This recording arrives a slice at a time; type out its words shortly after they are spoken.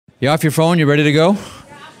You off your phone? You ready to go?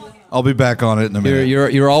 I'll be back on it in a minute.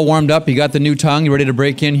 You're all warmed up. You got the new tongue. You ready to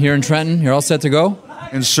break in here in Trenton? You're all set to go?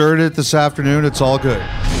 Insert it this afternoon. It's all good.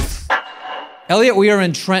 Elliot, we are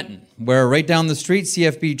in Trenton. We're right down the street,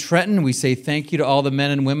 CFB Trenton. We say thank you to all the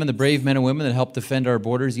men and women, the brave men and women that help defend our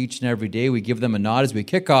borders each and every day. We give them a nod as we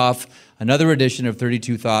kick off another edition of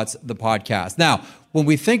 32 Thoughts, the podcast. Now, when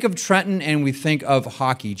we think of Trenton and we think of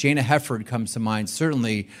hockey, Jayna Hefford comes to mind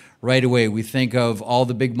certainly right away. We think of all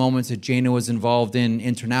the big moments that Jayna was involved in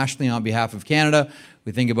internationally on behalf of Canada.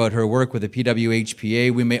 We think about her work with the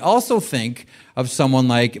PWHPA. We may also think of someone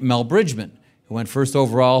like Mel Bridgman, who went first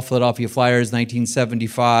overall, Philadelphia Flyers,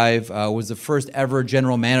 1975, was the first ever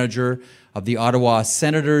general manager of the Ottawa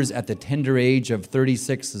Senators at the tender age of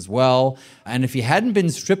 36 as well. And if he hadn't been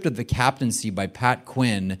stripped of the captaincy by Pat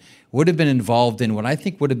Quinn, would have been involved in what I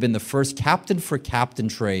think would have been the first captain-for-captain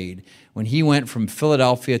trade when he went from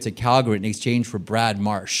Philadelphia to Calgary in exchange for Brad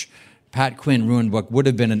Marsh. Pat Quinn ruined what would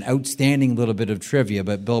have been an outstanding little bit of trivia,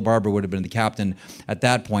 but Bill Barber would have been the captain at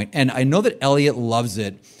that point. And I know that Elliot loves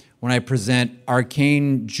it when I present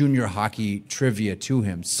arcane junior hockey trivia to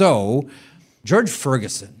him. So, George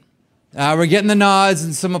Ferguson. We're getting the nods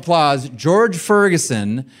and some applause. George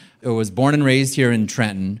Ferguson was born and raised here in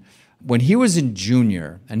Trenton. When he was in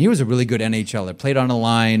junior, and he was a really good NHLer, played on a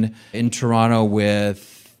line in Toronto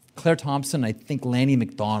with Claire Thompson, I think Lanny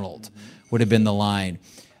McDonald would have been the line.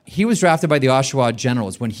 He was drafted by the Oshawa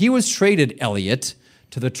Generals. When he was traded, Elliot,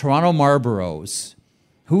 to the Toronto Marlboros,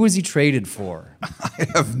 who was he traded for? I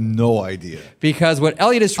have no idea. Because what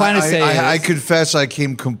Elliot is trying to say is... I confess I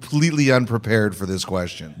came completely unprepared for this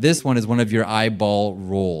question. This one is one of your eyeball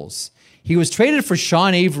rolls. He was traded for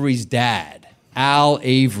Sean Avery's dad, Al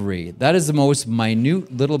Avery. That is the most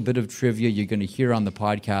minute little bit of trivia you're going to hear on the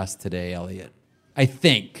podcast today, Elliot. I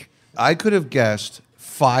think. I could have guessed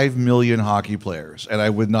 5 million hockey players, and I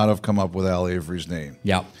would not have come up with Al Avery's name.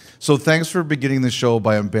 Yeah. So thanks for beginning the show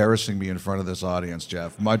by embarrassing me in front of this audience,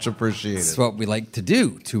 Jeff. Much appreciated. That's what we like to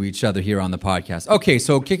do to each other here on the podcast. Okay,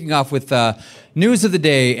 so kicking off with news of the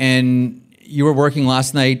day, and you were working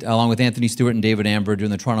last night along with Anthony Stewart and David Amber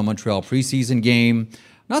during the Toronto-Montreal preseason game.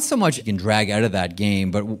 Not so much you can drag out of that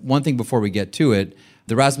game, but one thing before we get to it,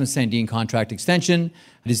 the Rasmus Sandin contract extension.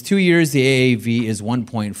 It is 2 years. The AAV is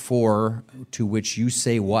 1.4, to which you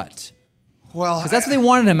say what? Well, because that's what they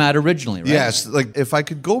wanted him at originally, right? Yes. Like, if I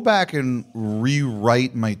could go back and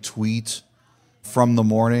rewrite my tweet from the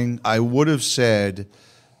morning, I would have said,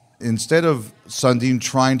 instead of Sandin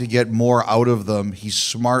trying to get more out of them, he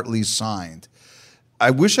smartly signed.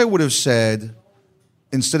 I wish I would have said,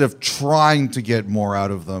 instead of trying to get more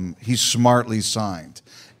out of them, he smartly signed.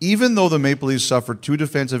 Even though the Maple Leafs suffered 2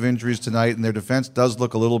 defensive injuries tonight and their defense does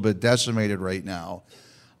look a little bit decimated right now,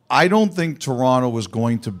 I don't think Toronto was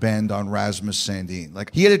going to bend on Rasmus Sandin.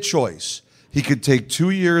 Like, he had a choice. He could take 2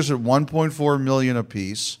 years at $1.4 million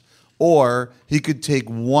apiece, or he could take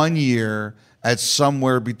 1 year at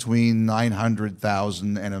somewhere between $900,000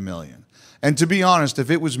 and $1 million. And to be honest, if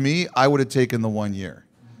it was me, I would have taken the 1 year.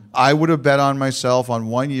 I would have bet on myself on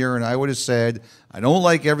 1 year, and I would have said, I don't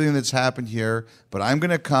like everything that's happened here, but I'm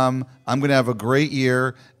going to come, I'm going to have a great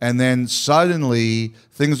year, and then suddenly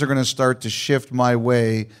things are going to start to shift my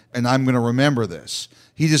way, and I'm going to remember this.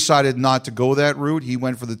 He decided not to go that route. He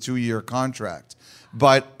went for the 2-year contract.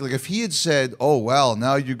 But like, if he had said, oh, well,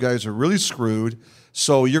 now you guys are really screwed,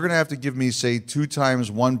 so you're going to have to give me, say, 2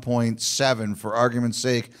 times 1.7 for argument's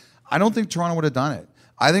sake, I don't think Toronto would have done it.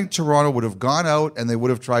 I think Toronto would have gone out and they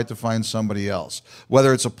would have tried to find somebody else.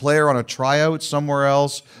 Whether it's a player on a tryout somewhere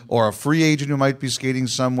else or a free agent who might be skating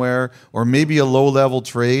somewhere or maybe a low-level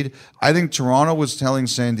trade, I think Toronto was telling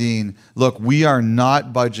Sandin, look, we are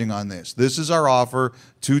not budging on this. This is our offer,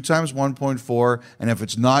 2 times 1.4, and if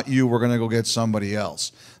it's not you, we're going to go get somebody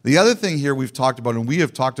else. The other thing here we've talked about, and we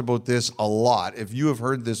have talked about this a lot. If you have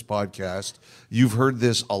heard this podcast, you've heard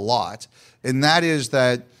this a lot. And that is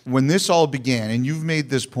that when this all began, and you've made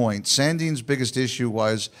this point, Sandin's biggest issue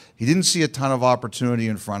was he didn't see a ton of opportunity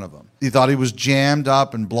in front of him. He thought he was jammed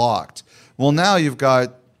up and blocked. Well, now you've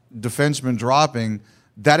got defensemen dropping.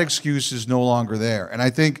 That excuse is no longer there. And I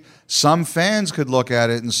think some fans could look at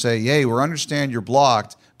it and say, hey, we understand you're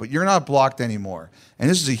blocked, but you're not blocked anymore. And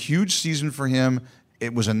this is a huge season for him.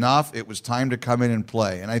 It was enough. It was time to come in and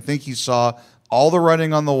play. And I think he saw all the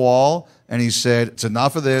writing on the wall, and he said, it's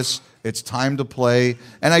enough of this. It's time to play.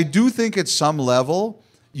 And I do think at some level,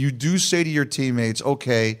 you do say to your teammates,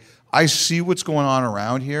 okay, I see what's going on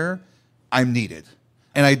around here. I'm needed.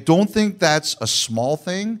 And I don't think that's a small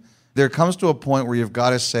thing. There comes to a point where you've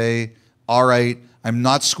got to say, all right, I'm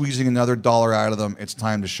not squeezing another dollar out of them. It's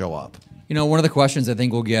time to show up. One of the questions I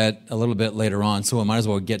think we'll get a little bit later on, so I might as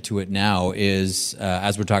well get to it now, is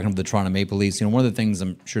as we're talking about the Toronto Maple Leafs, one of the things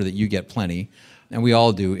I'm sure that you get plenty, and we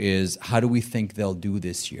all do, is how do we think they'll do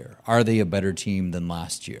this year? Are they a better team than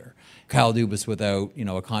last year? Kyle Dubas without,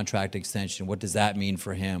 a contract extension, what does that mean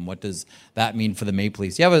for him? What does that mean for the Maple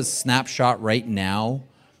Leafs? You have a snapshot right now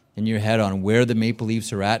in your head on where the Maple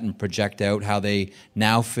Leafs are at and project out how they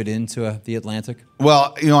now fit into the Atlantic?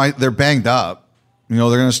 Well, they're banged up. They're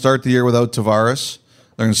going to start the year without Tavares.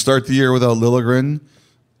 They're going to start the year without Liljegren.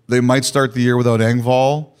 They might start the year without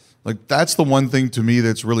Engvall. That's the one thing to me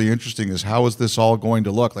that's really interesting is how is this all going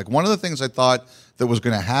to look? One of the things I thought that was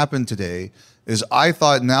going to happen today is I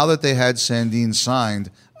thought now that they had Sandin signed,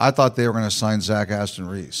 I thought they were going to sign Zach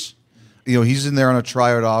Aston-Reese. He's in there on a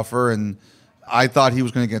tryout offer, and I thought he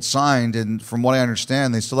was going to get signed. And from what I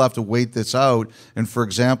understand, they still have to wait this out and, for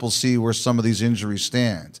example, see where some of these injuries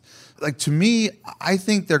stand. To me, I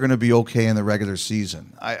think they're going to be okay in the regular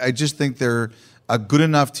season. I just think they're a good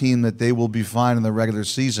enough team that they will be fine in the regular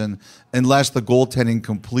season unless the goaltending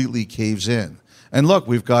completely caves in. And look,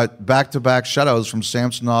 we've got back-to-back shutouts from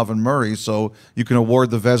Samsonov and Murray, so you can award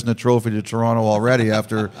the Vezina Trophy to Toronto already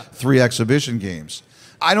after 3 exhibition games.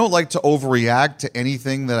 I don't like to overreact to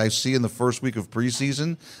anything that I see in the first week of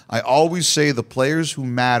preseason. I always say the players who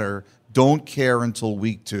matter don't care until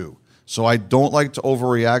week 2. So I don't like to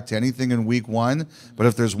overreact to anything in week 1. But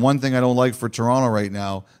if there's one thing I don't like for Toronto right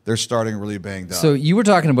now, they're starting really banged up. So you were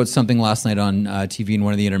talking about something last night on TV in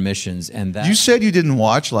one of the intermissions, and that you said you didn't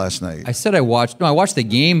watch last night. I said I watched. No, I watched the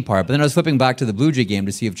game part, but then I was flipping back to the Blue Jay game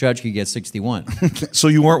to see if Judge could get 61. So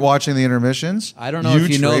you weren't watching the intermissions? I don't know if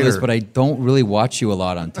you know this, but I don't really watch you a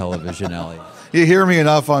lot on television, Elliot. You hear me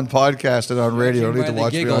enough on podcast and on radio. I don't need to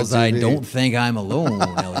watch giggles, me on TV. I don't think I'm alone,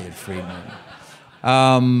 Elliot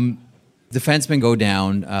Friedman. Defensemen go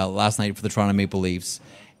down last night for the Toronto Maple Leafs.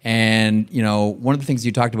 And, one of the things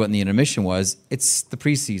you talked about in the intermission was it's the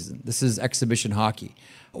preseason. This is exhibition hockey.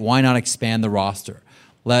 Why not expand the roster?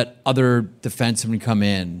 Let other defensemen come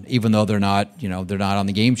in, even though they're not on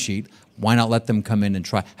the game sheet. Why not let them come in and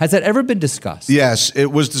try? Has that ever been discussed? Yes,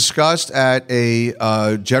 it was discussed at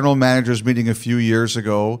a general managers meeting a few years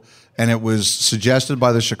ago. And it was suggested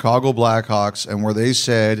by the Chicago Blackhawks, and where they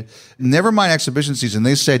said, never mind exhibition season,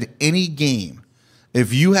 they said any game,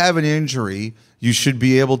 if you have an injury, you should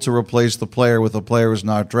be able to replace the player with a player who's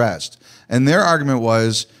not dressed. And their argument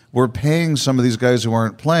was, we're paying some of these guys who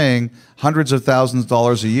aren't playing hundreds of thousands of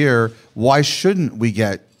dollars a year. Why shouldn't we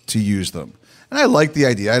get to use them? And I liked the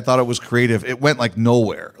idea. I thought it was creative. It went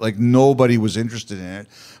nowhere. Nobody was interested in it.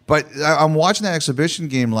 But I'm watching that exhibition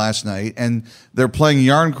game last night, and they're playing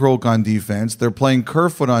Yarncroke on defense. They're playing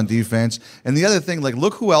Kerfoot on defense. And the other thing,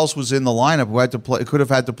 look who else was in the lineup who had to play, could have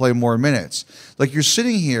had to play more minutes. You're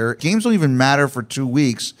sitting here, games don't even matter for 2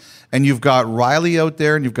 weeks, and you've got Riley out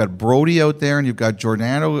there, and you've got Brody out there, and you've got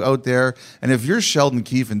Giordano out there. And if you're Sheldon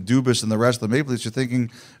Keefe and Dubas and the rest of the Maple Leafs, you're thinking,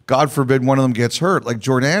 God forbid one of them gets hurt.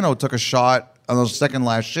 Giordano took a shot on the second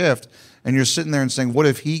last shift, and you're sitting there and saying, what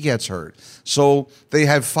if he gets hurt? So they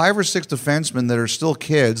have 5 or 6 defensemen that are still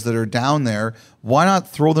kids that are down there. Why not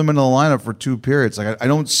throw them into the lineup for 2 periods? I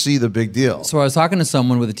don't see the big deal. So I was talking to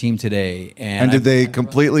someone with a team today. And did they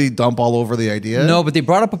completely dump all over the idea? No, but they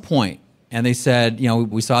brought up a point. And they said,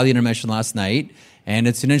 we saw the intermission last night, and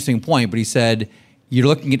it's an interesting point, but he said, you're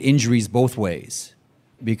looking at injuries both ways.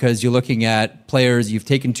 Because you're looking at players, you've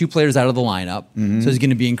taken 2 players out of the lineup, so there's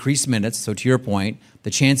going to be increased minutes. So to your point,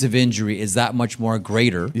 the chance of injury is that much more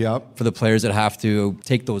greater for the players that have to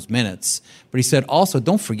take those minutes. But he said also,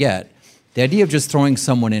 don't forget, the idea of just throwing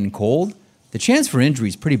someone in cold, the chance for injury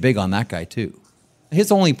is pretty big on that guy too. His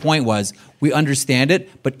only point was, we understand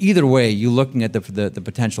it, but either way, you're looking at the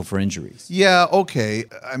potential for injuries. Yeah, okay.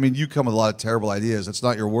 I mean, you come with a lot of terrible ideas. It's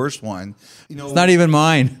not your worst one. It's not even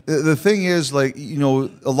mine. The thing is, a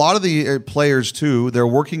lot of the players, too, they're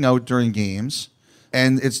working out during games.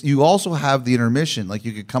 And you also have the intermission.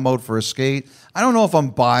 You could come out for a skate. I don't know if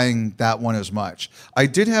I'm buying that one as much. I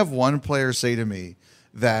did have one player say to me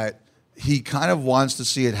that he kind of wants to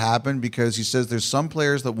see it happen because he says there's some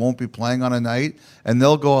players that won't be playing on a night and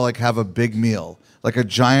they'll go have a big meal, like a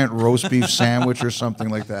giant roast beef sandwich or something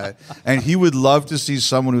like that. And he would love to see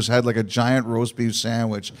someone who's had a giant roast beef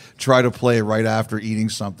sandwich try to play right after eating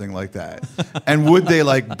something like that. And would they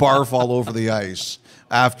barf all over the ice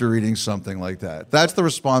after eating something like that? That's the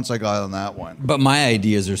response I got on that one. But my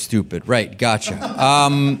ideas are stupid. Right, gotcha.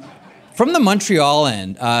 From the Montreal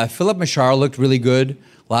end, Philip Machar looked really good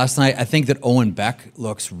last night. I think that Owen Beck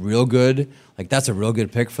looks real good. Like, that's a real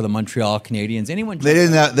good pick for the Montreal Canadiens. They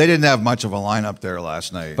didn't have much of a lineup there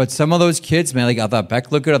last night. But some of those kids, man, like I thought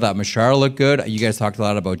Beck looked good. I thought Machar looked good. You guys talked a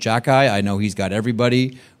lot about Jack-Eye. I know he's got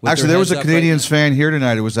everybody. Actually, there was a Canadiens fan here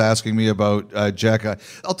tonight who was asking me about Jack-Eye.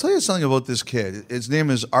 I'll tell you something about this kid. His name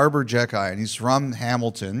is Arbor Jack-Eye, and he's from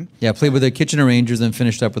Hamilton. Yeah, played with the Kitchener Rangers and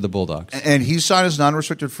finished up with the Bulldogs. And he signed as an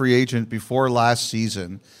unrestricted free agent before last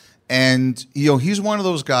season. And, he's one of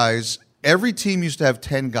those guys. Every team used to have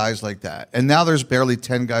 10 guys like that. And now there's barely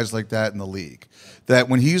 10 guys like that in the league. That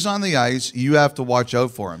when he's on the ice, you have to watch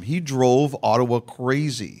out for him. He drove Ottawa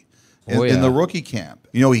crazy in the rookie camp.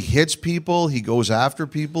 He hits people. He goes after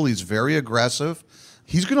people. He's very aggressive.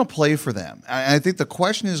 He's going to play for them. And I think the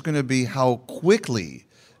question is going to be how quickly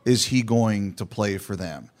is he going to play for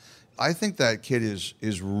them? I think that kid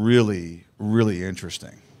is really, really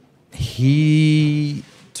interesting. He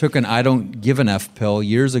took an I don't give an F pill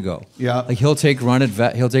years ago. Yeah. Like he'll take runs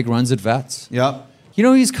at vets. Yeah.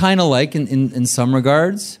 He's kind of like in some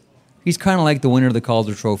regards, he's kind of like the winner of the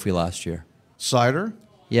Calder Trophy last year. Seider?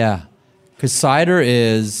 Yeah. Because Seider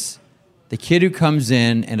is the kid who comes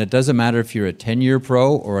in, and it doesn't matter if you're a 10-year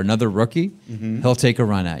pro or another rookie, he'll take a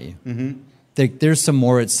run at you. Mm-hmm. There's some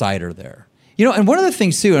more at Seider there. And one of the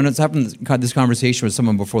things too, and it's happened this conversation with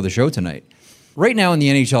someone before the show tonight. Right now in the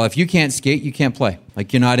NHL, if you can't skate, you can't play.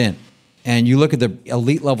 Like, you're not in. And you look at the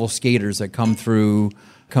elite level skaters that come through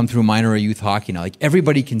minor or youth hockey now. Like,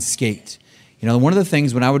 everybody can skate. One of the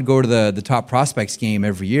things when I would go to the top prospects game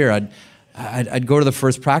every year, I'd go to the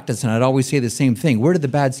first practice and I'd always say the same thing. Where did the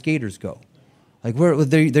bad skaters go? Like, where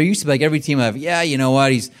there used to be, like, every team I'd have, you know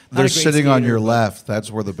what, they're sitting on your left. That's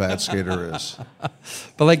where the bad skater is.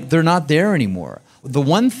 But, like, they're not there anymore. The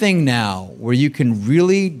one thing now where you can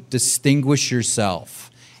really distinguish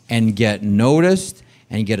yourself and get noticed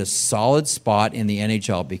and get a solid spot in the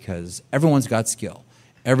NHL, because everyone's got skill.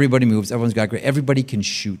 Everybody moves. Everybody can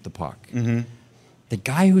shoot the puck. Mm-hmm. The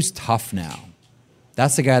guy who's tough now,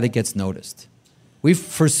 that's the guy that gets noticed. We've,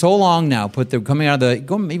 for so long now,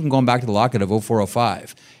 even going back to the lockout of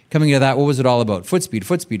 04-05, coming into that, what was it all about? Foot speed.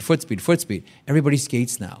 Everybody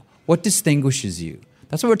skates now. What distinguishes you?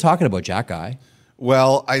 That's what we're talking about, Jack-Eye.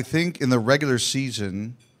 Well, I think in the regular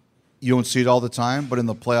season, you don't see it all the time, but in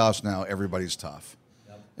the playoffs now, everybody's tough.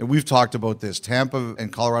 Yep. And we've talked about this. Tampa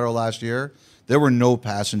and Colorado last year, there were no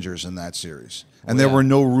passengers in that series. And there were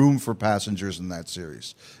no room for passengers in that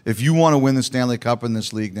series. If you want to win the Stanley Cup in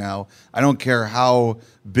this league now, I don't care how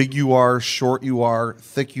big you are, short you are,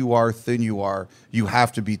 thick you are, thin you are, you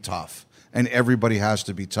have to be tough. And everybody has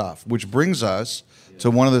to be tough, which brings us to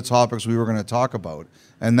one of the topics we were going to talk about,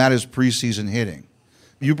 and that is preseason hitting.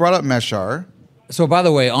 You brought up Machar. So, by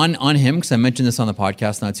the way, on him, because I mentioned this on the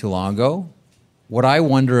podcast not too long ago, what I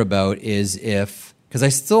wonder about is because I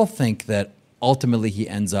still think that ultimately he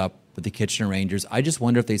ends up with the Kitchener Rangers. I just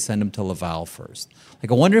wonder if they send him to Laval first.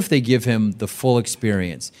 Like, I wonder if they give him the full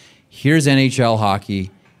experience. Here's NHL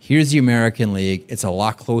hockey. Here's the American League. It's a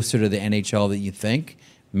lot closer to the NHL than you think.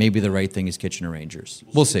 Maybe the right thing is Kitchener Rangers.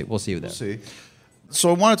 We'll see. We'll see with that. We'll see. So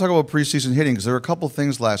I want to talk about preseason hitting because there were a couple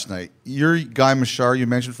things last night. Your guy, Machar, you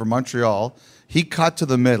mentioned from Montreal, he cut to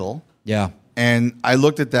the middle. Yeah. And I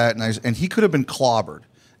looked at that, and he could have been clobbered.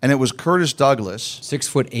 And it was Curtis Douglas.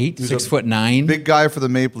 6'8", 6'9". Big guy for the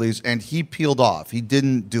Maple Leafs, and he peeled off. He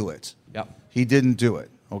didn't do it. Yep. He didn't do it,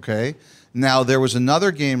 okay? Now, there was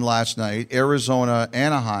another game last night,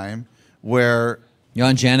 Arizona-Anaheim, where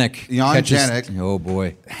Jan Jenik, oh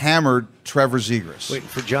boy, hammered Trevor Zegras. Waiting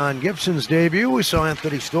for John Gibson's debut. We saw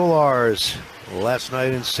Anthony Stolarz last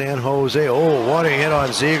night in San Jose. Oh, what a hit on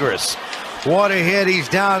Zegras. What a hit. He's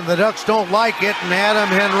down. The Ducks don't like it, and Adam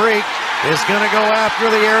Henrique is going to go after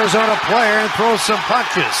the Arizona player and throw some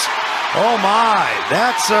punches. Oh, my.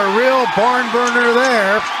 That's a real barn burner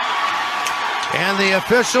there. And the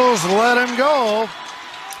officials let him go.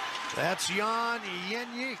 That's Jan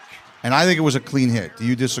Jenik. And I think it was a clean hit. Do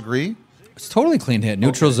you disagree? It's totally clean hit.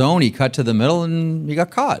 Neutral zone. He cut to the middle, and he got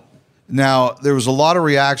caught. Now, there was a lot of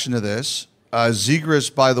reaction to this.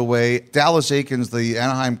 Zegras, by the way, Dallas Aikens, the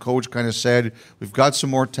Anaheim coach, kind of said, we've got some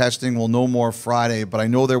more testing. We'll know more Friday. But I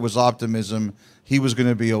know there was optimism. He was going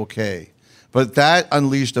to be okay. But that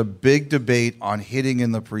unleashed a big debate on hitting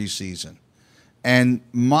in the preseason. And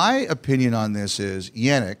my opinion on this is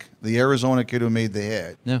Jenik, the Arizona kid who made the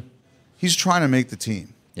hit, he's trying to make the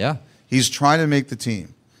team. Yeah. He's trying to make the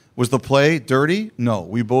team. Was the play dirty? No.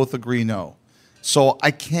 We both agree no. So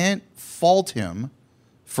I can't fault him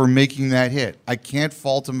for making that hit. I can't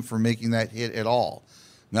fault him for making that hit at all.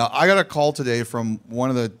 Now, I got a call today from one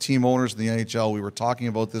of the team owners in the NHL. We were talking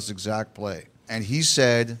about this exact play. And he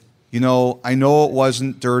said I know it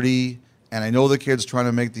wasn't dirty, and I know the kid's trying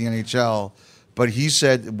to make the NHL, but he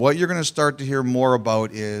said what you're going to start to hear more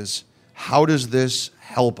about is how does this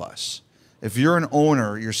help us? If you're an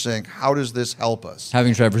owner, you're saying, how does this help us?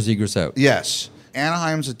 Having Trevor Zegras out. Yes.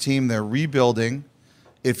 Anaheim's a team, they're rebuilding.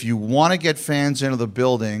 If you want to get fans into the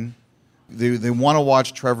building, they want to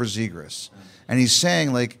watch Trevor Zegras. And he's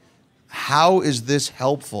saying, like, how is this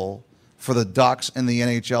helpful for the Ducks and the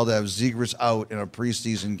NHL to have Zegras out in a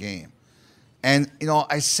preseason game? And,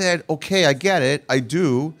 I said, okay, I get it. I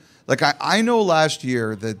do. Like, I know last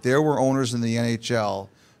year that there were owners in the NHL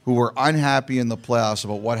who were unhappy in the playoffs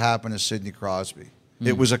about what happened to Sidney Crosby.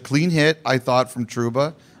 It was a clean hit, I thought, from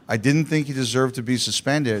Trouba. I didn't think he deserved to be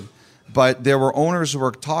suspended. But there were owners who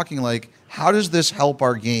were talking like, how does this help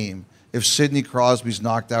our game if Sidney Crosby's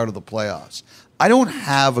knocked out of the playoffs? I don't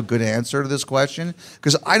have a good answer to this question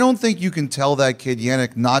because I don't think you can tell that kid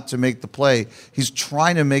Yannick not to make the play. He's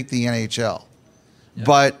trying to make the NHL. Yeah.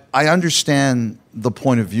 But I understand the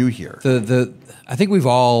point of view here. I think we've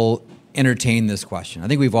all entertained this question. I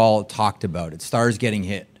think we've all talked about it. Stars getting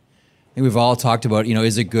hit. I think we've all talked about,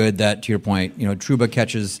 is it good that, to your point, Trouba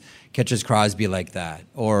catches Crosby like that,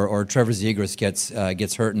 or Trevor Zegras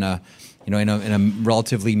gets hurt in a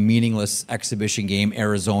relatively meaningless exhibition game,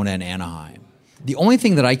 Arizona and Anaheim. The only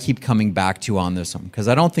thing that I keep coming back to on this one, because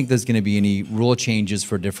I don't think there's going to be any rule changes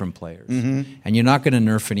for different players, and you're not going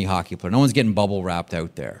to nerf any hockey player. No one's getting bubble wrapped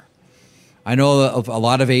out there. I know a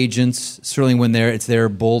lot of agents, certainly when it's their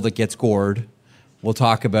bull that gets gored, will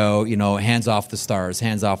talk about, hands off the Stars,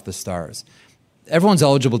 hands off the Stars. Everyone's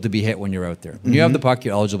eligible to be hit when you're out there. When you have the puck,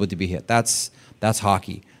 you're eligible to be hit. That's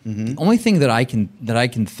hockey. The only thing that I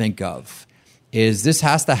can think of is this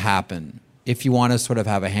has to happen if you want to sort of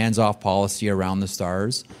have a hands-off policy around the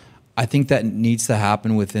Stars. I think that needs to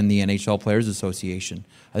happen within the NHL Players Association.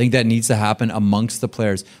 I think that needs to happen amongst the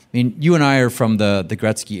players. I mean, you and I are from the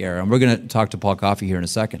Gretzky era, and we're going to talk to Paul Coffey here in a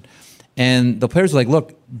second. And the players are like,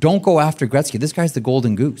 look, don't go after Gretzky. This guy's the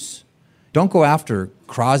golden goose. Don't go after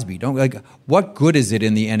Crosby. What good is it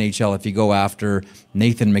in the NHL if you go after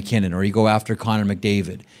Nathan McKinnon or you go after Connor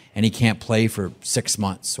McDavid and he can't play for 6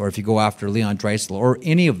 months, or if you go after Leon Draisaitl or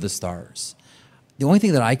any of the Stars? The only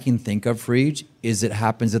thing that I can think of, Friedge, is it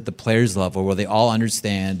happens at the players' level where they all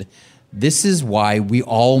understand this is why we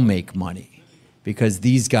all make money, because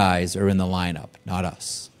these guys are in the lineup, not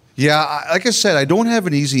us. Yeah, like I said, I don't have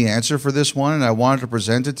an easy answer for this one, and I wanted to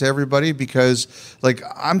present it to everybody because,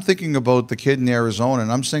 I'm thinking about the kid in Arizona,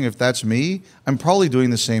 and I'm saying if that's me, I'm probably doing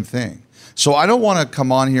the same thing. So I don't want to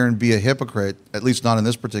come on here and be a hypocrite, at least not in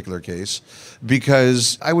this particular case,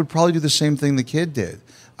 because I would probably do the same thing the kid did.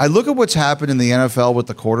 I look at what's happened in the NFL with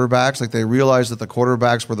the quarterbacks. They realized that the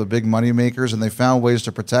quarterbacks were the big money makers, and they found ways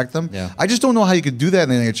to protect them. Yeah. I just don't know how you could do that in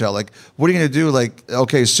the NHL. What are you going to do?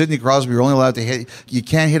 Okay, Sidney Crosby, you're only allowed to hit. You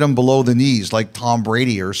can't hit him below the knees, like Tom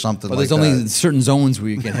Brady or something. Well, there's only certain zones where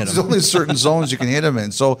you can hit him. There's only certain zones you can hit him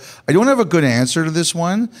in. So I don't have a good answer to this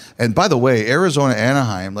one. And by the way, Arizona,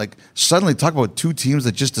 Anaheim, suddenly talk about two teams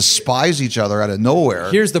that just despise each other out of nowhere.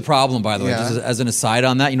 Here's the problem, by the way, just as an aside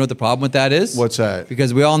on that. You know what the problem with that is? What's that?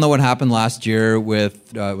 Because we all know what happened last year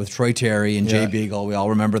with Troy Terry and Jay Beagle. We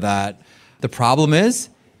all remember that. The problem is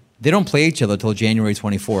they don't play each other until January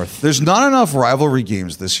 24th. There's not enough rivalry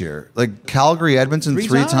games this year. Calgary, Edmonton,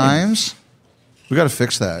 three times. We got to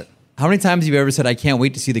fix that. How many times have you ever said, I can't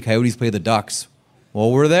wait to see the Coyotes play the Ducks?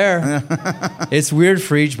 Well, we're there. It's weird,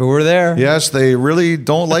 Friedge, but we're there. Yes, they really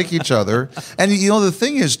don't like each other. And, the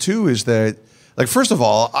thing is, too, is that, first of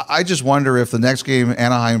all, I just wonder if the next game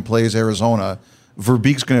Anaheim plays Arizona,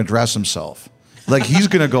 Verbeek's going to dress himself. He's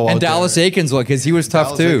going to go out and Dallas there. Aikens, because he was tough,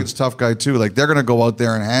 Dallas too. Aikens, tough guy, too. They're going to go out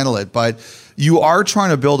there and handle it. But you are trying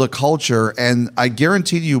to build a culture, and I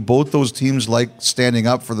guarantee you both those teams like standing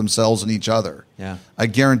up for themselves and each other. Yeah. I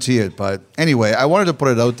guarantee it. But anyway, I wanted to put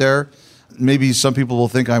it out there. Maybe some people will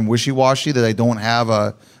think I'm wishy-washy, that I don't have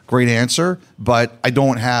a great answer, but I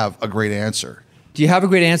don't have a great answer. Do you have a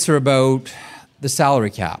great answer about the salary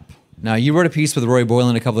cap? Now, you wrote a piece with Roy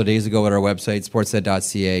Boylan a couple of days ago at our website,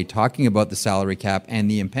 sportsnet.ca, talking about the salary cap and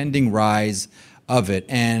the impending rise of it.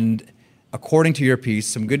 And according to your piece,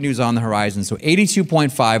 some good news on the horizon. So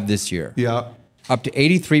 82.5 this year. Yeah. Up to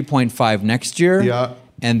 83.5 next year. Yeah.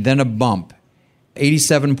 And then a bump.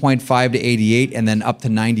 87.5 to 88, and then up to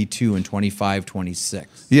 92 in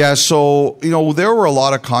 25-26. Yeah, so, there were a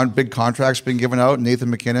lot of big contracts being given out.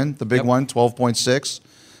 Nathan McKinnon, the big one, 12.6.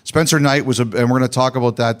 Spencer Knight and we're going to talk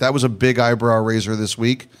about that. That was a big eyebrow raiser this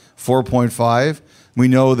week, 4.5. We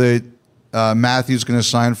know that Matthew's going to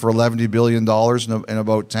sign for $11 billion in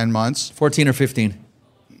about 10 months. 14 or 15?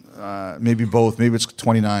 Maybe both. Maybe it's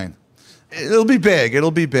 29. It'll be big.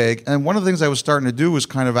 It'll be big. And one of the things I was starting to do was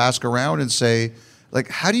kind of ask around and say, like,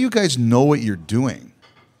 how do you guys know what you're doing?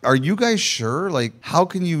 Are you guys sure? Like, how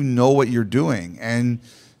can you know what you're doing? And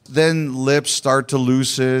then lips start to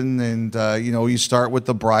loosen and, you start with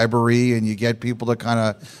the bribery and you get people to kind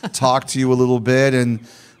of talk to you a little bit. And,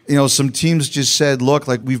 some teams just said, look,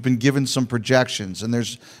 like we've been given some projections and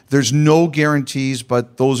there's no guarantees,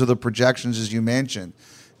 but those are the projections as you mentioned.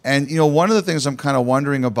 And, one of the things I'm kind of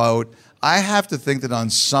wondering about, I have to think that on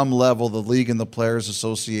some level, the league and the Players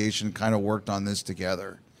Association kind of worked on this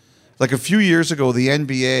together. Like a few years ago, the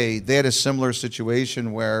NBA, they had a similar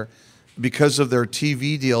situation where because of their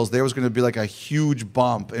TV deals, there was going to be like a huge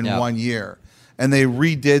bump in 1 year. And they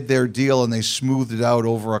redid their deal and they smoothed it out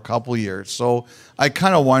over a couple years. So I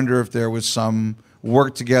kind of wonder if there was some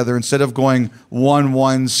work together. Instead of going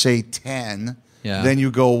 1-1, say 10, then you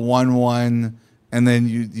go 1-1, and then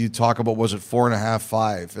you talk about, was it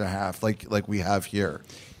 4.5, 5.5, like we have here.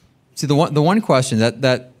 See, the one question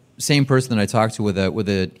that same person that I talked to with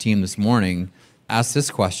a team this morning asked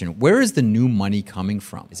this question: where is the new money coming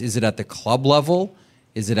from? Is it at the club level?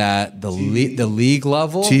 Is it at the league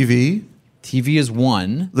level? TV is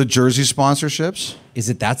one. The jersey sponsorships. Is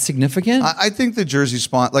it that significant? I think the jersey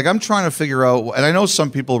I'm trying to figure out, and I know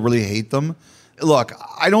some people really hate them. Look,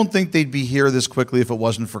 I don't think they'd be here this quickly if it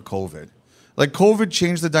wasn't for COVID. Like, COVID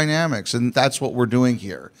changed the dynamics, and that's what we're doing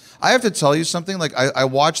here. I have to tell you something. Like, I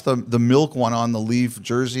watched the milk one on the Leaf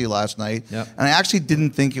jersey last night, and I actually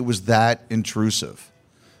didn't think it was that intrusive.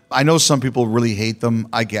 I know some people really hate them.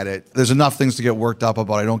 I get it. There's enough things to get worked up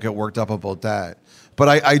about. I don't get worked up about that. But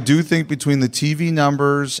I do think between the TV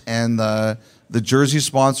numbers and the jersey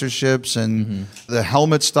sponsorships and the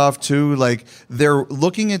helmet stuff, too, like, they're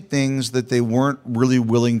looking at things that they weren't really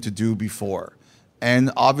willing to do before.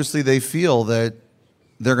 And obviously they feel that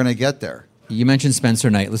they're going to get there. You mentioned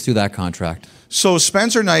Spencer Knight. Let's do that contract. So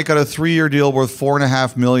Spencer Knight got a 3-year deal worth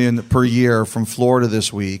 $4.5 million per year from Florida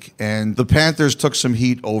this week, and the Panthers took some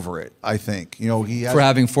heat over it. I think for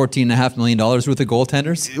having $14.5 million worth of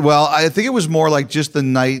goaltenders. Well, I think it was more like just the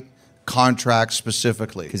Knight contract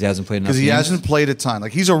specifically because he hasn't played enough. Because he hasn't played a ton.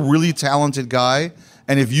 Like, he's a really talented guy.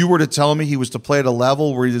 And if you were to tell me he was to play at a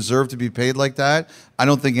level where he deserved to be paid like that, I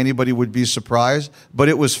don't think anybody would be surprised. But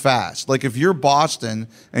it was fast. Like, if you're Boston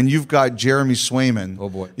and you've got Jeremy Swayman, oh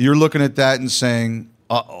boy, you're looking at that and saying,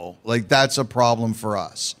 uh-oh, like, that's a problem for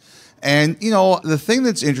us. And, the thing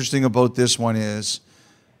that's interesting about this one is,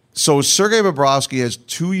 so Sergei Bobrovsky has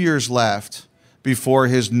 2 years left before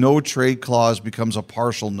his no-trade clause becomes a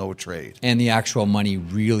partial no-trade. And the actual money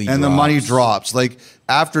really drops. And the money drops. Like,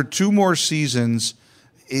 after 2 more seasons,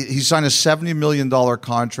 he signed a $70 million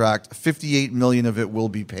contract. $58 million of it will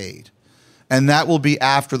be paid. And that will be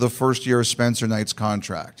after the first year of Spencer Knight's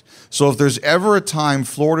contract. So if there's ever a time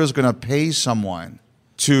Florida's going to pay someone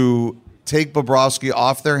to take Bobrovsky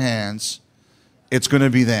off their hands, it's going to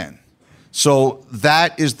be then. So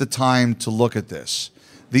that is the time to look at this.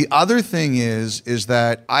 The other thing is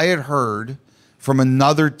that I had heard from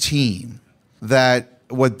another team that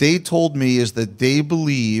what they told me is that they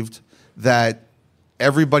believed that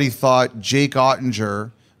everybody thought Jake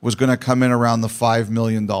Ottinger was going to come in around the $5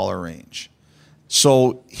 million range.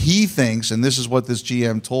 So he thinks, and this is what this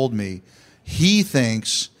GM told me, he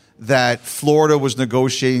thinks that Florida was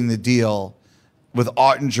negotiating the deal with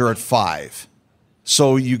Ottinger at 5.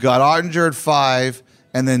 So you got Ottinger at 5,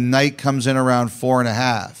 and then Knight comes in around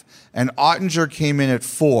 4.5. And Ottinger came in at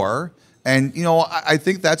 4. And, I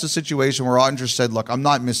think that's a situation where Ottinger said, look, I'm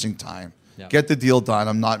not missing time. Yeah. Get the deal done.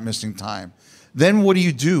 I'm not missing time. Then what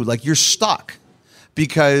do? Like, you're stuck.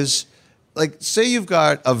 Because, like, say you've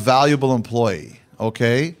got a valuable employee,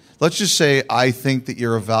 okay? Let's just say I think that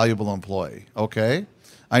you're a valuable employee, okay?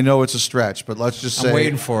 I know it's a stretch, but let's just say... I'm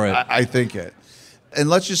waiting for it. I think it. And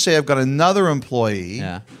let's just say I've got another employee,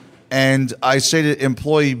 and I say to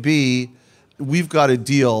employee B, we've got a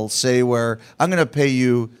deal, say, where I'm going to pay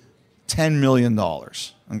you $10 million,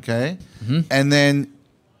 okay? Mm-hmm. And then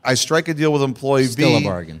I strike a deal with employee B. Still a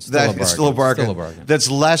bargain. Still a bargain. That's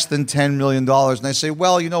less than $10 million. And I say,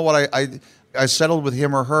 well, you know what? I settled with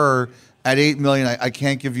him or her at $8 million. I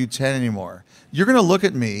can't give you 10 anymore. You're going to look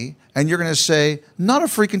at me, and you're going to say, not a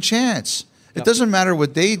freaking chance. It doesn't matter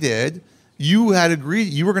what they did. You had agreed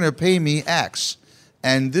you were going to pay me X.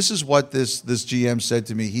 And this is what this GM said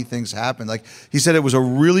to me he thinks happened. Like, he said it was a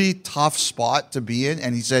really tough spot to be in.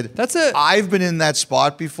 And he said, I've been in that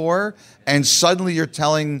spot before. And suddenly you're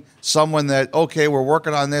telling someone that, okay, we're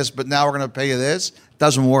working on this, but now we're going to pay you this.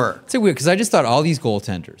 Doesn't work. It's weird because I just thought all these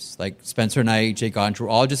goaltenders, like Spencer Knight, Jake Ottinger, were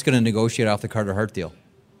all just going to negotiate off the Carter Hart deal.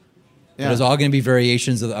 It was all going to be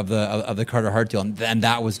variations of the Carter Hart deal, and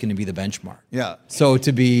that was going to be the benchmark. Yeah. So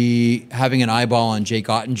to be having an eyeball on Jake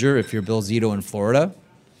Ottinger if you're Bill Zito in Florida,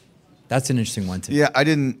 that's an interesting one too. Yeah, I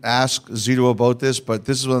didn't ask Zito about this, but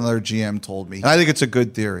this is what another GM told me. And I think it's a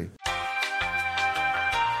good theory.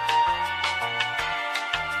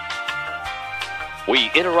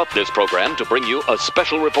 We interrupt this program to bring you a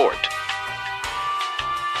special report.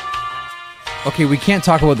 Okay, we can't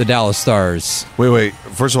talk about the Dallas Stars. Wait.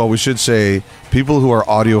 First of all, we should say people who are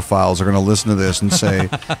audiophiles are going to listen to this and say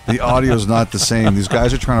the audio is not the same. These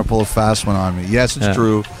guys are trying to pull a fast one on me. Yes, it's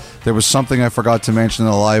true. There was something I forgot to mention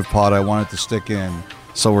in the live pod I wanted to stick in,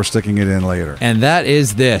 so we're sticking it in later. And that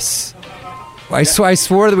is this. I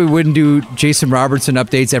swore that we wouldn't do Jason Robertson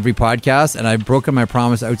updates every podcast, and I've broken my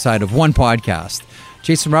promise outside of one podcast.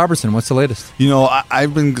 Jason Robertson, what's the latest? You know,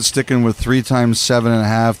 I've been sticking with 3 times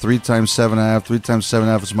 7.5, 3 times 7.5, 3 times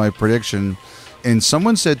 7.5 is my prediction. And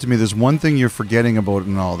someone said to me, there's one thing you're forgetting about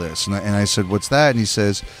in all this. And I said, what's that? And he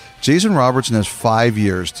says, Jason Robertson has 5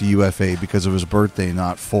 years to UFA because of his birthday,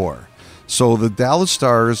 not 4. So the Dallas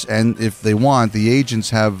Stars, and if they want, the agents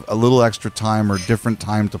have a little extra time or different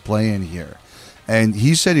time to play in here. And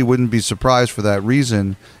he said he wouldn't be surprised for that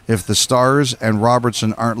reason if the Stars and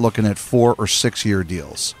Robertson aren't looking at 4 or 6 year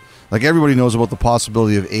deals. Like everybody knows about the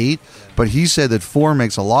possibility of 8, but he said that 4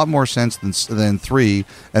 makes a lot more sense than 3,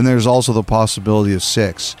 and there's also the possibility of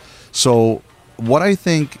 6. So what I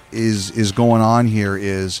think is going on here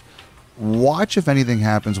is watch if anything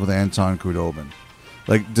happens with Anton Khudobin.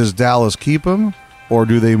 Like, does Dallas keep him or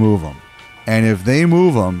do they move him? And if they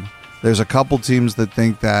move him, there's a couple teams that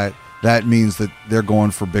think that means that they're going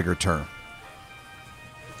for bigger term.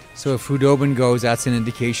 So if Khudobin goes, that's an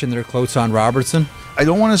indication they're close on Robertson? I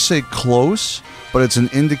don't want to say close, but it's an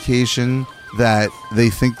indication that they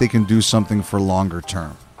think they can do something for longer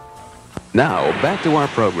term. Now, back to our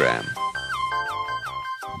program.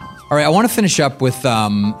 All right, I want to finish up with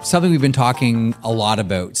something we've been talking a lot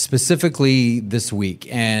about, specifically this week.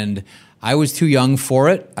 And I was too young for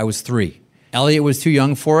it. I was 3. Elliot was too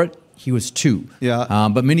young for it. He was 2. Yeah.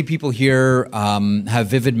 But many people here have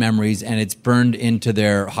vivid memories, and it's burned into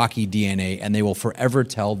their hockey DNA, and they will forever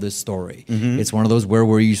tell this story. Mm-hmm. It's one of those where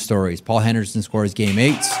were you stories. Paul Henderson scores Game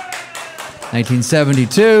 8,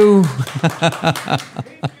 1972.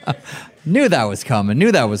 Knew that was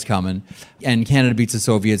coming. And Canada beats the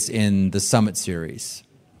Soviets in the Summit Series.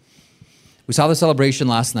 We saw the celebration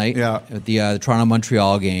last night at the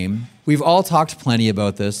Toronto-Montreal game. We've all talked plenty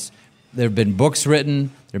about this. There have been books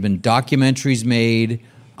written. There have been documentaries made.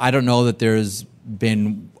 I don't know that there's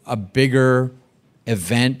been a bigger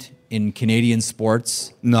event in Canadian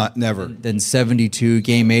sports Never. than 72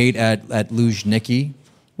 Game 8 at Luzhniki.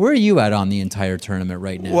 Where are you at on the entire tournament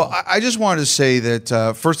right now? Well, I just wanted to say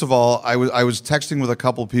that, first of all, I was texting with a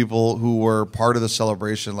couple people who were part of the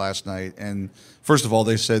celebration last night. And first of all,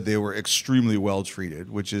 they said they were extremely well treated,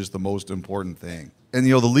 which is the most important thing. And,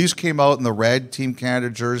 you know, the Leafs came out in the red Team Canada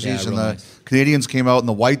jerseys, and the Canadians came out in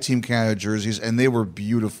the white Team Canada jerseys, and they were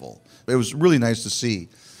beautiful. It was really nice to see.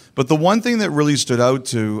 But the one thing that really stood out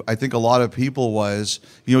to, I think, a lot of people was,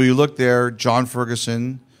 you know, you look there, John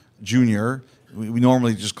Ferguson Jr., we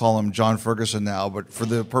normally just call him John Ferguson now, but for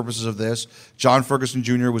the purposes of this, John Ferguson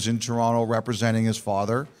Jr. was in Toronto representing his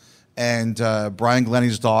father, and Brian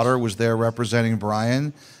Glennie's daughter was there representing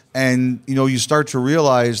Brian. And, you know, you start to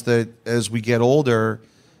realize that as we get older,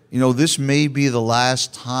 you know, this may be the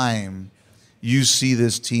last time you see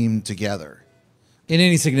this team together. In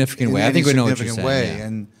any significant way. I think we know what you're saying. Yeah.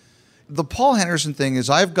 And the Paul Henderson thing is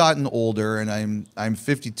I've gotten older, and I'm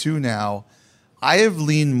 52 now. I have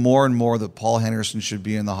leaned more and more that Paul Henderson should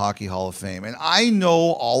be in the Hockey Hall of Fame. And I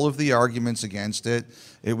know all of the arguments against it.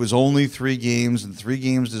 It was only 3 games, and 3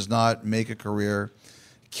 games does not make a career.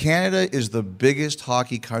 Canada is the biggest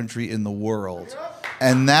hockey country in the world.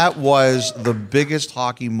 And that was the biggest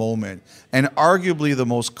hockey moment and arguably the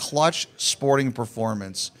most clutch sporting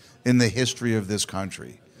performance in the history of this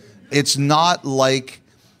country. It's not like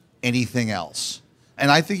anything else. And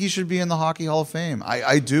I think he should be in the Hockey Hall of Fame.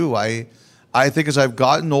 I do. I think as I've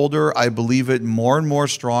gotten older, I believe it more and more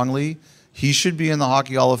strongly. He should be in the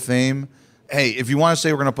Hockey Hall of Fame. Hey, if you want to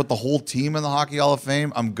say we're going to put the whole team in the Hockey Hall of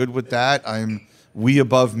Fame, I'm good with that. I'm we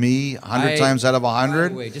above me 100 times out of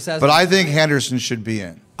 100. But I think Henderson should be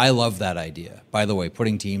in. I love that idea, by the way,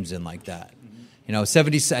 putting teams in like that. You know,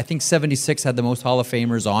 I think 76 had the most Hall of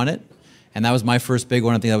Famers on it, and that was my first big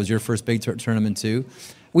one. I think that was your first big tournament too.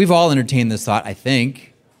 We've all entertained this thought, I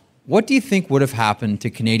think. What do you think would have happened to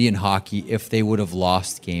Canadian hockey if they would have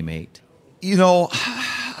lost Game 8? You know,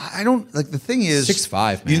 I don't like the thing is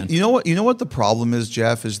 6-5, man. You know what the problem is,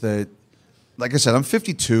 Jeff, is that, like I said, I'm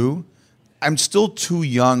 52, I'm still too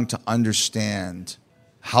young to understand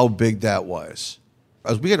how big that was.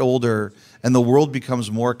 As we get older and the world becomes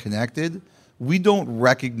more connected, we don't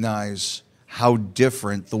recognize how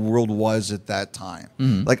different the world was at that time.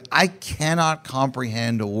 Like, I cannot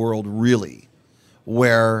comprehend a world really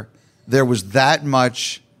where there was that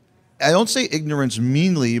much, I don't say ignorance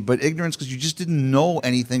meanly, but ignorance because you just didn't know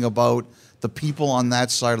anything about the people on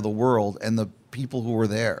that side of the world and the people who were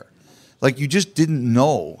there. Like, you just didn't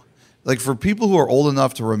know. Like, for people who are old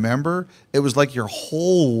enough to remember, it was like your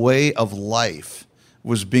whole way of life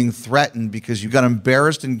was being threatened because you got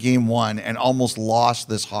embarrassed in game one and almost lost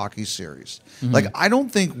this hockey series. Like, I don't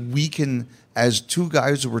think we can, as two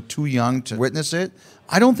guys who were too young to witness it,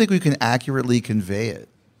 I don't think we can accurately convey it.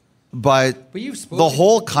 But you've spoken, the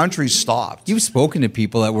whole country stopped. You've spoken to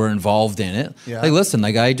people that were involved in it. Yeah. Like, listen,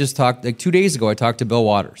 like I just talked, like 2 days ago, I talked to Bill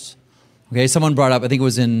Waters. Okay, someone brought up, I think it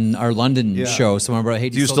was in our London show, someone brought up, hey,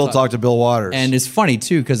 do you still talk to Bill Waters? And it's funny,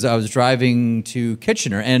 too, because I was driving to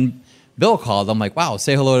Kitchener, and Bill called. I'm like, wow,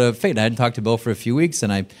 say hello to Fate. And I hadn't talked to Bill for a few weeks,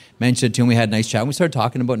 and I mentioned it to him. We had a nice chat. And we started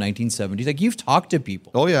talking about 1970s. Like, you've talked to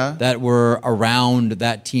people that were around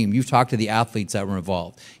that team. You've talked to the athletes that were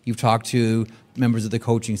involved. You've talked to members of the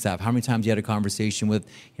coaching staff. How many times you had a conversation with,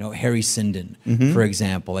 Harry Sinden, for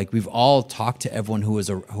example? Like, we've all talked to everyone who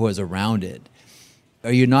was around it.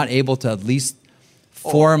 Are you not able to at least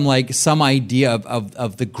form like some idea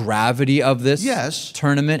of the gravity of this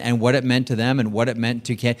tournament and what it meant to them and what it meant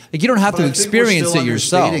to Canada? Like, you don't have to experience it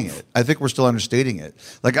yourself. I think we're still understating it.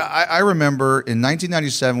 Like, I remember in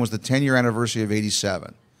 1997 was the 10-year anniversary of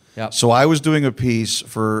 87. Yep. So I was doing a piece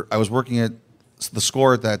I was working at The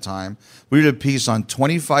Score at that time. We did a piece on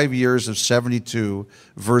 25 years of 72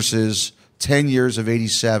 versus 10 years of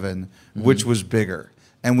 87, which was bigger.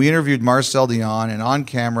 And we interviewed Marcel Dion, and on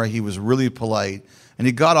camera, he was really polite. And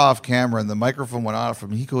he got off camera, and the microphone went off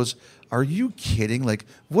him. He goes, "Are you kidding? Like,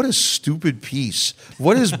 what a stupid piece.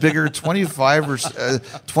 What is bigger, 25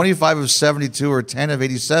 of 72 or 10 of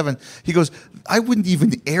 87?" He goes, "I wouldn't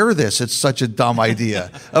even air this. It's such a dumb idea.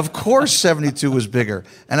 Of course 72 was bigger."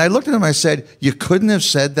 And I looked at him, I said, "You couldn't have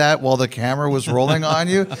said that while the camera was rolling on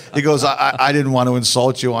you?" He goes, I didn't want to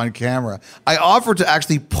insult you on camera. I offered to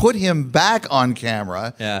actually put him back on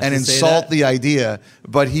camera and insult the idea,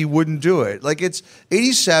 but he wouldn't do it. Like,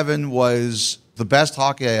 87 was the best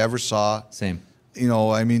hockey I ever saw. Same.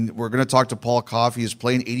 I mean, we're going to talk to Paul Coffey. He's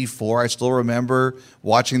playing 84. I still remember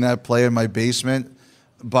watching that play in my basement.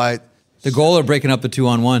 But the goal of breaking up the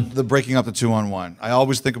 2-on-1. The breaking up the 2-on-1. I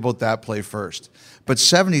always think about that play first. But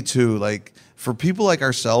 72, like, for people like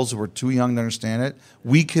ourselves who are too young to understand it,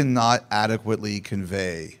 we cannot adequately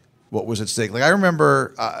convey what was at stake. Like, I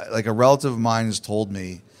remember, like, a relative of mine has told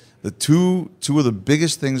me the two of the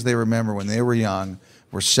biggest things they remember when they were young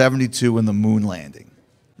were 72 and the moon landing.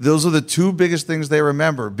 Those are the two biggest things they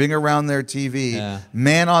remember, being around their TV,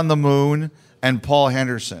 Man on the Moon and Paul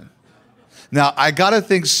Henderson. Now, I got to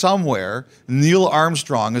think somewhere Neil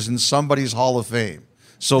Armstrong is in somebody's Hall of Fame.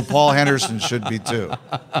 So Paul Henderson should be too.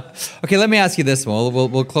 Okay, let me ask you this one.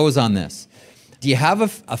 We'll close on this. Do you have a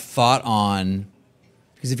thought on,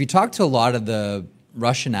 because if you talk to a lot of the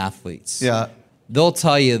Russian athletes, they'll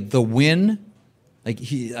tell you the win. Like,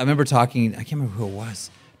 I remember talking, I can't remember who it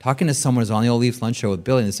was, talking to someone who was on the Old Leafs Lunch Show with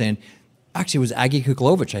Billy, and they're saying, actually, it was Aggie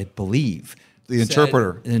Kuklovich, I believe. The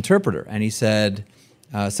interpreter. And he said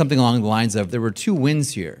something along the lines of, there were two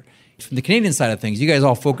wins here. From the Canadian side of things, you guys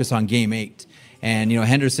all focus on Game 8. And,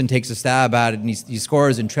 Henderson takes a stab at it, and he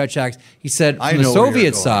scores, and Tretiak. He said, from the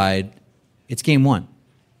Soviet side, it's Game 1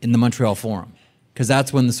 in the Montreal Forum. Because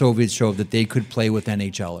that's when the Soviets showed that they could play with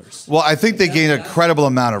NHLers. Well, I think they gained a credible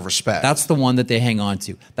amount of respect. That's the one that they hang on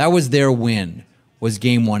to. That was their win, was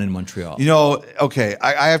Game 1 in Montreal. Okay,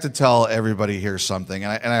 I have to tell everybody here something,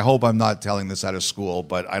 and I hope I'm not telling this out of school,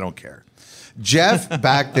 but I don't care. Jeff,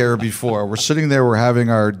 back there before, we're sitting there, we're having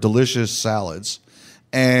our delicious salads,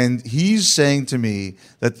 and he's saying to me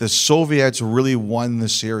that the Soviets really won the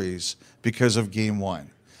series because of Game 1.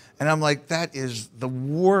 And I'm like, that is the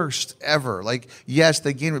worst ever. Like, yes,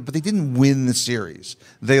 they gained it, but they didn't win the series.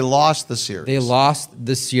 They lost the series. They lost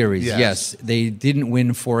the series, yes. They didn't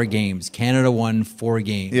win 4 games. Canada won 4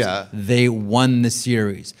 games. Yeah. They won the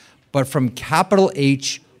series. But from capital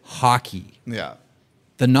H hockey,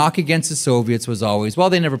 the knock against the Soviets was always,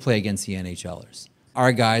 well, they never play against the NHLers.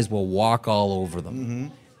 Our guys will walk all over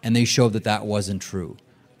them. And they showed that wasn't true.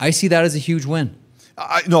 I see that as a huge win.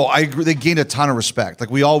 No, I agree. They gained a ton of respect. Like,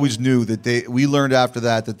 we always knew that we learned after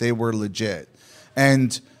that they were legit.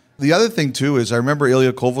 And the other thing, too, is I remember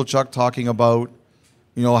Ilya Kovalchuk talking about,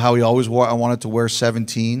 how he always wanted to wear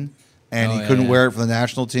 17. and he couldn't wear it for the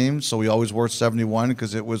national team, so he always wore 71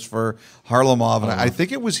 because it was for Harlamov. And I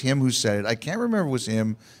think it was him who said it. I can't remember if it was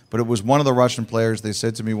him, but it was one of the Russian players. They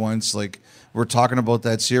said to me once, like, we're talking about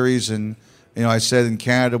that series, and I said in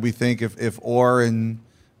Canada we think if Orr and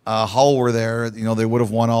Hull were there, they would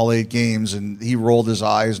have won all 8 games. And he rolled his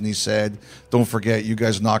eyes and he said, "Don't forget, you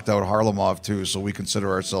guys knocked out Harlamov too, so we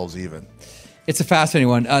consider ourselves even." It's a fascinating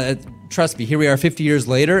one. Trust me, here we are 50 years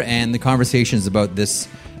later, and the conversations about this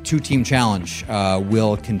 2-team challenge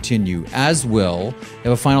will continue, as will. You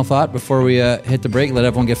have a final thought before we hit the break, let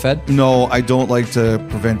everyone get fed? No, I don't like to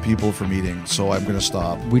prevent people from eating, so I'm going to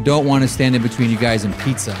stop. We don't want to stand in between you guys and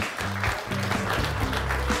pizza.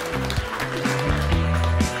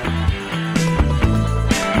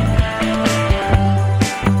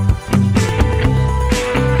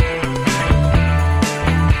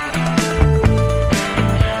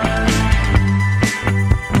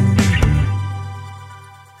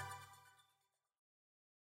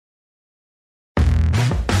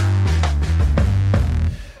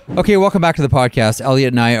 Okay, welcome back to the podcast.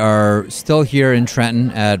 Elliot and I are still here in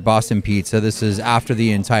Trenton at Boston Pizza. This is after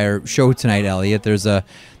the entire show tonight, Elliot. There's a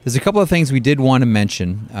couple of things we did want to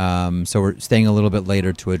mention, so we're staying a little bit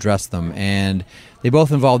later to address them. And they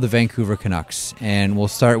both involve the Vancouver Canucks. And we'll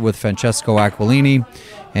start with Francesco Aquilini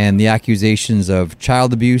and the accusations of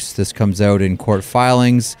child abuse. This comes out in court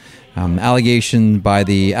filings. Allegation by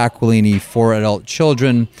the Aquilini 4 adult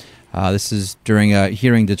children. This is during a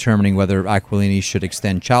hearing determining whether Aquilini should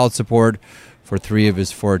extend child support for 3 of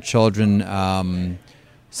his 4 children.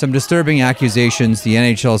 Some disturbing accusations. The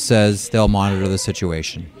NHL says they'll monitor the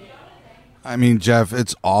situation. I mean, Jeff,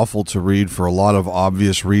 it's awful to read for a lot of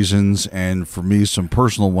obvious reasons, and for me, some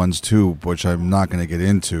personal ones too, which I'm not going to get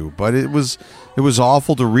into. But it was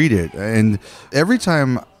awful to read it, and every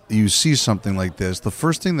time you see something like this, the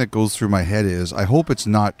first thing that goes through my head is, I hope it's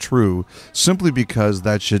not true, simply because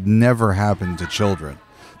that should never happen to children.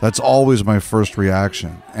 That's always my first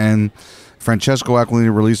reaction. And Francesco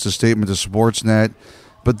Aquilini released a statement to Sportsnet,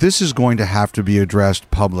 but this is going to have to be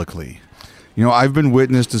addressed publicly. I've been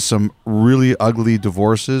witness to some really ugly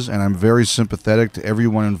divorces, and I'm very sympathetic to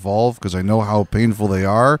everyone involved because I know how painful they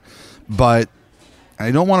are, but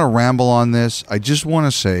I don't want to ramble on this. I just want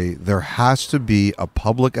to say there has to be a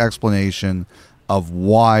public explanation of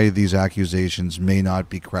why these accusations may not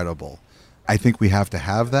be credible. I think we have to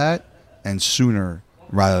have that, and sooner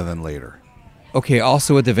rather than later. Okay,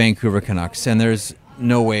 also with the Vancouver Canucks, and there's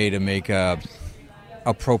no way to make a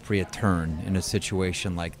appropriate turn in a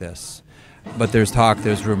situation like this. But there's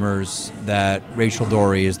rumors that Rachel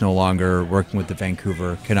Doerrie is no longer working with the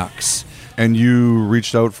Vancouver Canucks. And you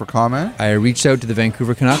reached out for comment? I reached out to the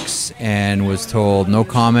Vancouver Canucks and was told no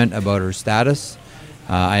comment about her status.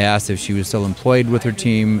 I asked if she was still employed with the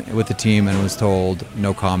team, and was told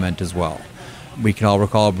no comment as well. We can all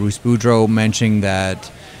recall Bruce Boudreau mentioning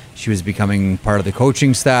that she was becoming part of the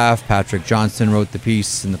coaching staff. Patrick Johnston wrote the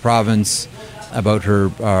piece in the province about her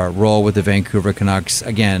role with the Vancouver Canucks.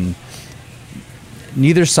 Again,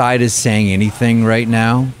 neither side is saying anything right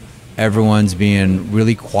now. Everyone's being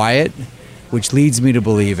really quiet, which leads me to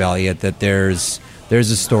believe, Elliot, that there's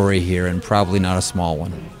a story here, and probably not a small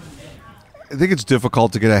one. I think it's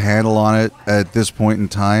difficult to get a handle on it at this point in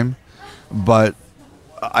time, but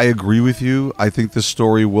I agree with you. I think this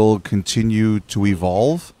story will continue to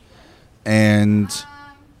evolve, and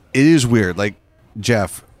it is weird. Like,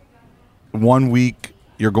 Jeff, 1 week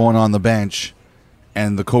you're going on the bench,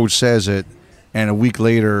 and the coach says it, and a week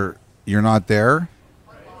later you're not there.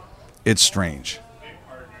 It's strange.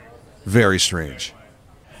 Very strange.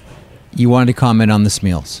 You wanted to comment on the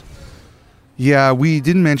Smeals. Yeah, we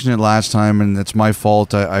didn't mention it last time, and it's my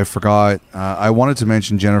fault. I forgot. I wanted to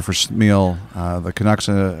mention Jennifer Smeal. The Canucks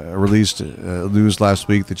released news last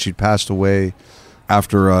week that she'd passed away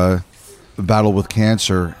after a battle with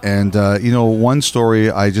cancer. And, one story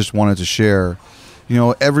I just wanted to share.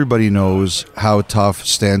 Everybody knows how tough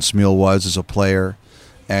Stan Smeal was as a player,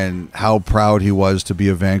 and how proud he was to be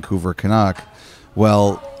a Vancouver Canuck.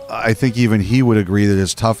 Well, I think even he would agree that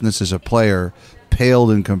his toughness as a player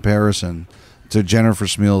paled in comparison to Jennifer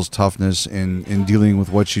Smeal's toughness in dealing with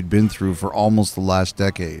what she'd been through for almost the last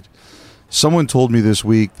decade. Someone told me this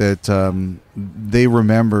week that they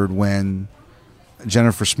remembered when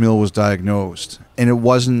Jennifer Smeal was diagnosed, and it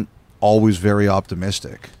wasn't always very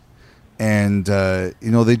optimistic. And,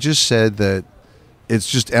 they just said that it's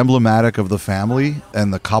just emblematic of the family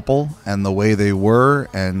and the couple and the way they were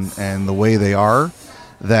and the way they are,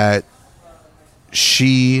 that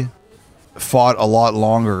she fought a lot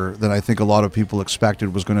longer than I think a lot of people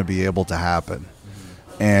expected was going to be able to happen.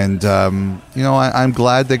 And, I'm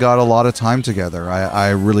glad they got a lot of time together.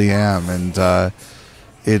 I really am. And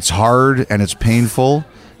it's hard and it's painful,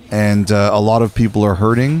 and a lot of people are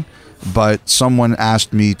hurting. But someone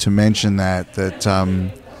asked me to mention that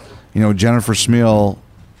Jennifer Smil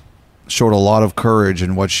showed a lot of courage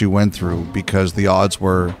in what she went through, because the odds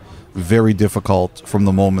were very difficult from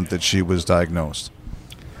the moment that she was diagnosed.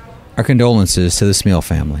 Our condolences to the Smil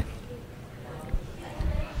family.